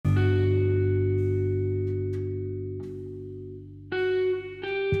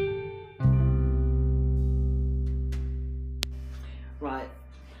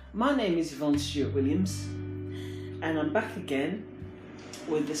My name is Yvonne Stewart Williams, and I'm back again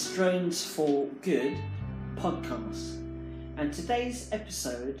with this Drones for Good podcast. And today's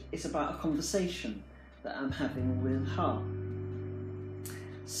episode is about a conversation that I'm having with Har.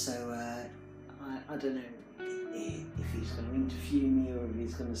 So I don't know if he's going to interview me or if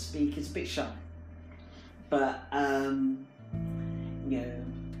he's going to speak. It's a bit shy, but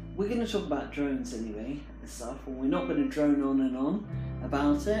we're going to talk about drones anyway and stuff. And we're not going to drone on and on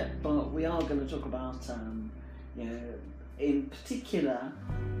about it, but we are going to talk about in particular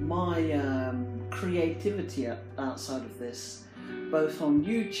my creativity outside of this, both on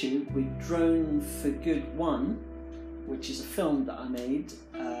YouTube with Drone for Good 1, which is a film that I made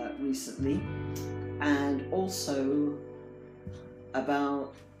recently, and also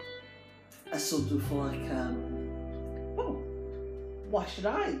about a sort of like why should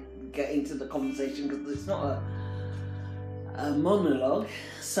I get into the conversation, because it's not a monologue.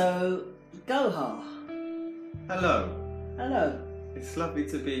 So go, Har. Hello. Hello. It's lovely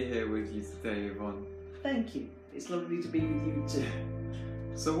to be here with you today, Yvonne. Thank you. It's lovely to be with you too.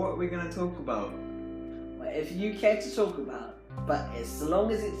 So what are we going to talk about? Whatever you care to talk about, but as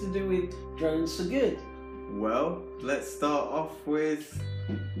long as it's to do with Drones for Good. Well, let's start off with...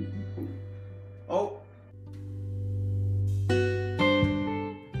 Oh!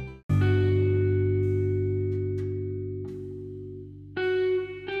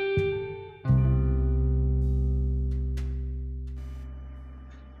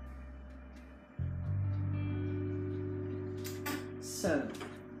 So,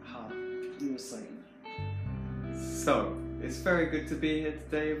 Har, you were saying? So, it's very good to be here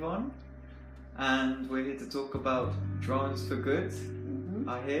today, Yvonne. And we're here to talk about Drones for Good,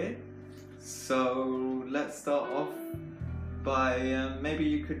 I hear. So, let's start off by maybe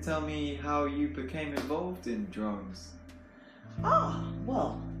you could tell me how you became involved in drones.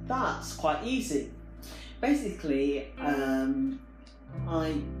 Well, that's quite easy. Basically,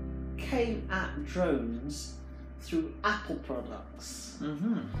 I came at drones through Apple products.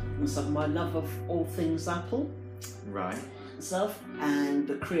 And so my love of all things Apple. Right. Stuff, and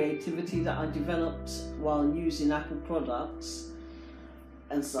the creativity that I developed while using Apple products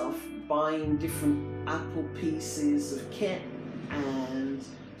and stuff, buying different Apple pieces of kit and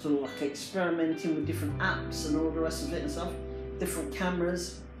sort of like experimenting with different apps and all the rest of it and stuff, different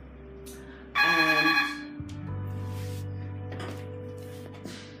cameras,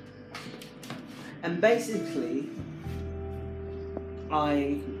 and basically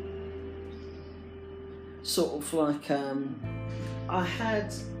I sort of like I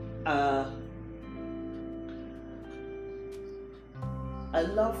had a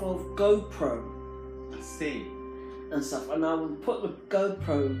love of GoPro. I see. And stuff, and I would put the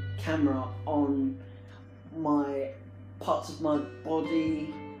GoPro camera on my parts of my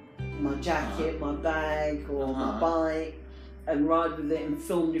body, my jacket, my bag, or my bike, and ride with it and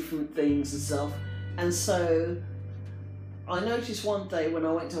film different things and stuff. And so I noticed one day when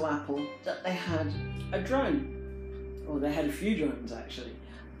I went to Apple that they had a drone, or they had a few drones actually,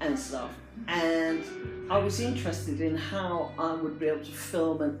 and stuff. And I was interested in how I would be able to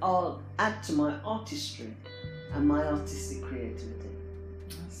film and add to my artistry and my artistic creativity.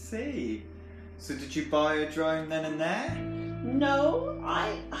 I see. So did you buy a drone then and there? No,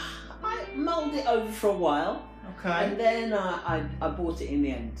 I mulled it over for a while. Okay. And then I bought it in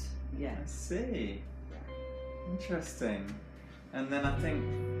the end. Yeah. I see. Interesting. And then I think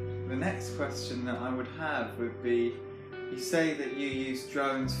the next question that I would have would be, you say that you use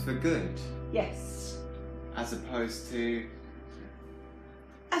drones for good. Yes. As opposed to...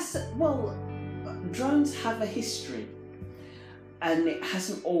 Well, drones have a history, and they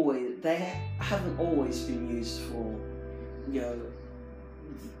haven't always been used for,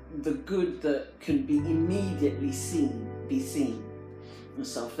 the good that can be immediately be seen and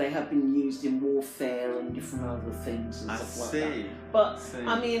stuff. They have been used in warfare and different other things and stuff like that. But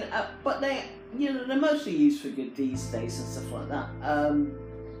I mean, but they, they're mostly used for good these days and stuff like that.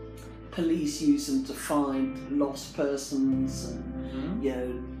 Police use them to find lost persons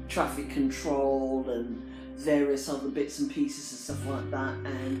and traffic control and various other bits and pieces and stuff like that,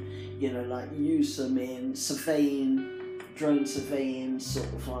 and like use them in drone surveying, sort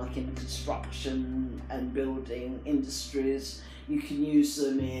of like in construction and building industries. You can use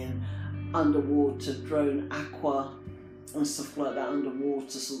them in underwater drone aqua and stuff like that, underwater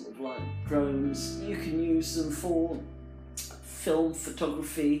sort of like drones. You can use them for film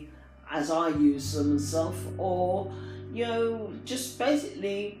photography, as I use them and stuff, or just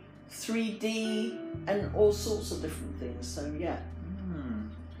basically 3D and all sorts of different things. So yeah,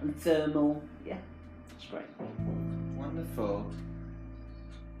 and thermal, yeah, it's great. Wonderful.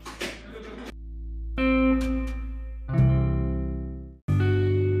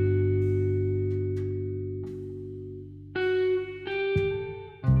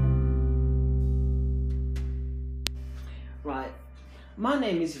 My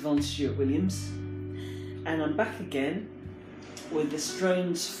name is Yvonne Stewart Williams, and I'm back again with the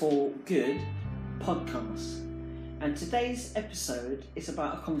Drones for Good podcast. And today's episode is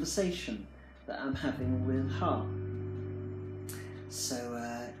about a conversation that I'm having with Har. So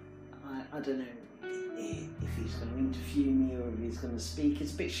I don't know if he's going to interview me or if he's going to speak.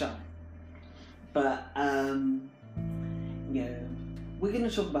 It's a bit shy, but we're going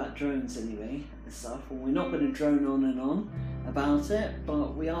to talk about drones anyway and stuff. And we're not going to drone on and on about it,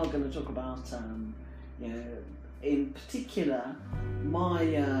 but we are going to talk about in particular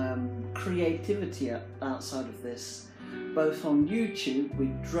my creativity outside of this, both on YouTube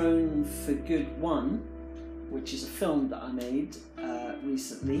with Drone for Good 1, which is a film that I made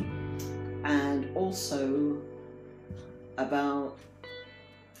recently, and also about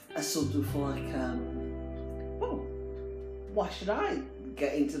a sort of like why should I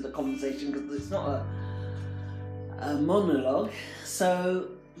get into the conversation, because it's not a monologue.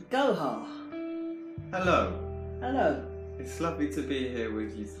 So go, Har. Hello. It's lovely to be here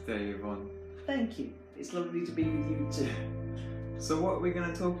with you today, Yvonne. Thank you. It's lovely to be with you too. So what are we going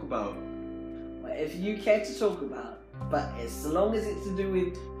to talk about? Well, if you care to talk about, but as long as it's to do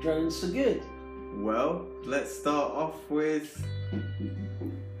with drones for good. Well, let's start off with...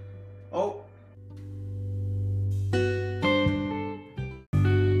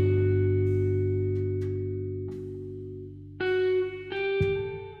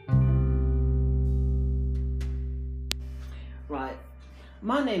 Right.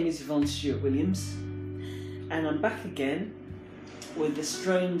 My name is Yvonne Stewart Williams, and I'm back again with the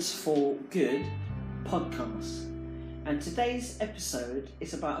Drones for Good podcast. And today's episode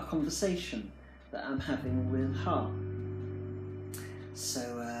is about a conversation that I'm having with Har. So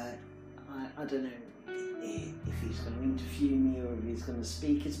I don't know if he's going to interview me or if he's going to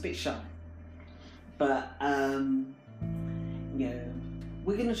speak. It's a bit shy, but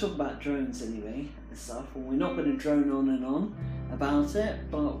we're going to talk about drones anyway and stuff. And we're not going to drone on and on about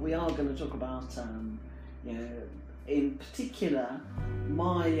it, but we are going to talk about in particular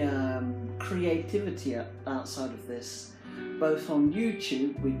my creativity outside of this, both on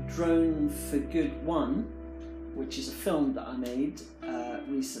YouTube with Drone for Good 1, which is a film that I made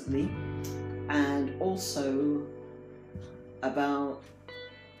recently, and also about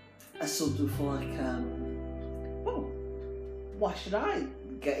a sort of like why should I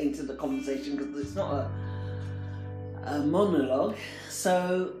get into the conversation, because it's not a monologue.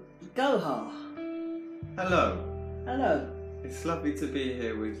 So go, Har. Hello. It's lovely to be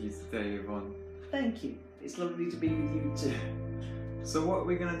here with you today, Yvonne. Thank you. It's lovely to be with you too. So what are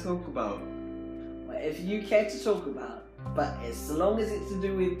we going to talk about? Well, if you care to talk about, but as long as it's to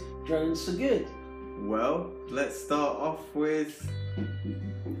do with drones for good. Well, let's start off with...